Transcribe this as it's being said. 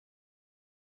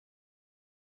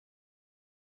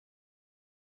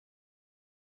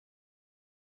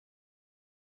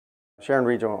Sharon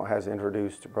Regional has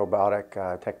introduced robotic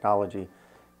technology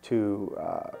to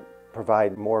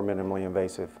provide more minimally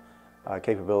invasive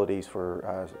capabilities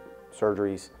for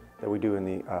surgeries that we do in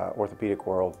the orthopedic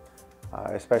world,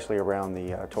 especially around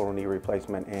the total knee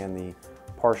replacement and the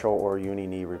partial or uni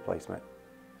knee replacement.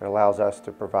 It allows us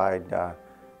to provide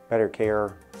better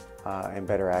care and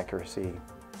better accuracy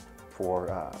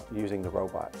for using the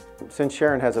robot. Since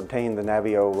Sharon has obtained the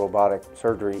NAVIO robotic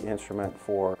surgery instrument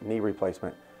for knee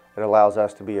replacement, it allows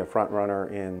us to be a front runner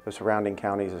in the surrounding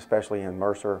counties, especially in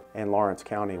Mercer and Lawrence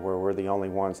County, where we're the only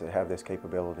ones that have this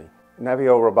capability.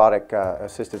 NAVIO robotic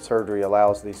assisted surgery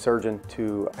allows the surgeon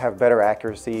to have better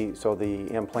accuracy, so the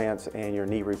implants and your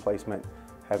knee replacement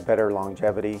have better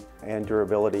longevity and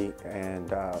durability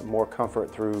and more comfort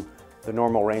through the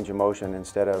normal range of motion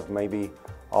instead of maybe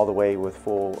all the way with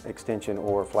full extension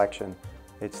or flexion.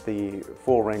 It's the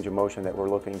full range of motion that we're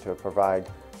looking to provide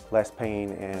less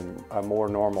pain and a more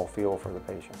normal feel for the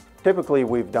patient. Typically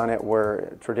we've done it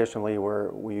traditionally where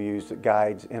we use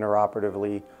guides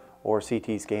intraoperatively or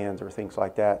CT scans or things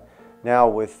like that. Now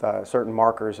with certain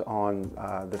markers on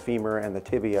the femur and the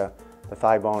tibia, the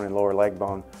thigh bone and lower leg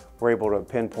bone, we're able to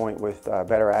pinpoint with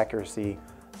better accuracy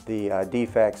the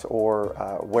defects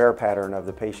or wear pattern of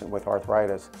the patient with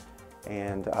arthritis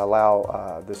and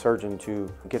allow the surgeon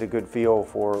to get a good feel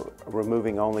for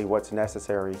removing only what's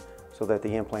necessary so that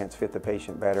the implants fit the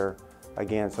patient better,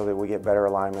 again, so that we get better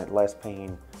alignment, less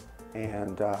pain,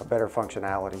 and better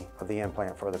functionality of the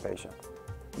implant for the patient.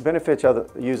 Benefits of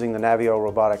using the NAVIO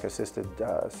robotic assisted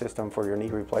system for your knee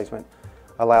replacement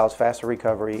allows faster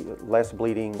recovery, less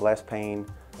bleeding, less pain,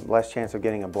 less chance of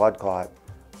getting a blood clot,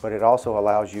 but it also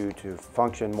allows you to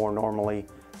function more normally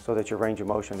so that your range of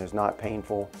motion is not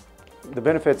painful. The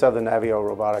benefits of the NAVIO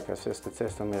robotic assisted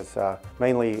system is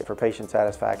mainly for patient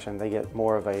satisfaction. They get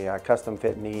more of a custom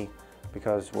fit knee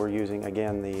because we're using,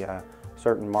 again, the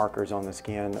certain markers on the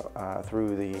skin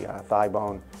through the thigh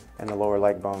bone and the lower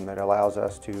leg bone that allows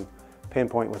us to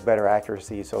pinpoint with better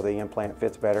accuracy so the implant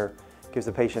fits better, gives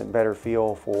the patient better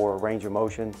feel for range of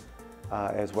motion,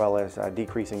 as well as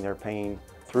decreasing their pain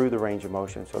through the range of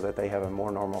motion so that they have a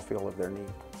more normal feel of their knee.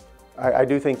 I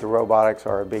do think the robotics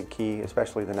are a big key,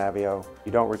 especially the NAVIO.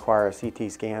 You don't require a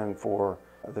CT scan for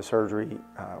the surgery,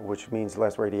 which means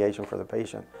less radiation for the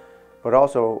patient. But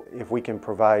also, if we can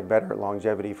provide better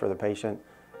longevity for the patient,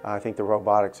 I think the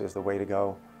robotics is the way to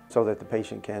go so that the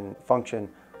patient can function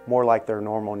more like their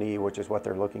normal knee, which is what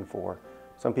they're looking for.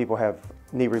 Some people have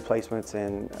knee replacements,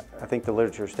 and I think the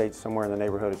literature states somewhere in the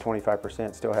neighborhood of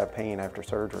 25% still have pain after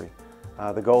surgery.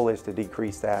 The goal is to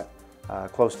decrease that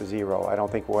close to zero. I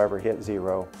don't think we'll ever hit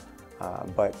zero,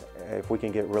 but if we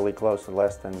can get really close to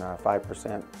less than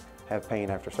 5% have pain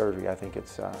after surgery, I think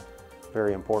it's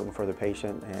very important for the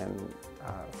patient and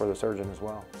for the surgeon as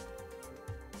well.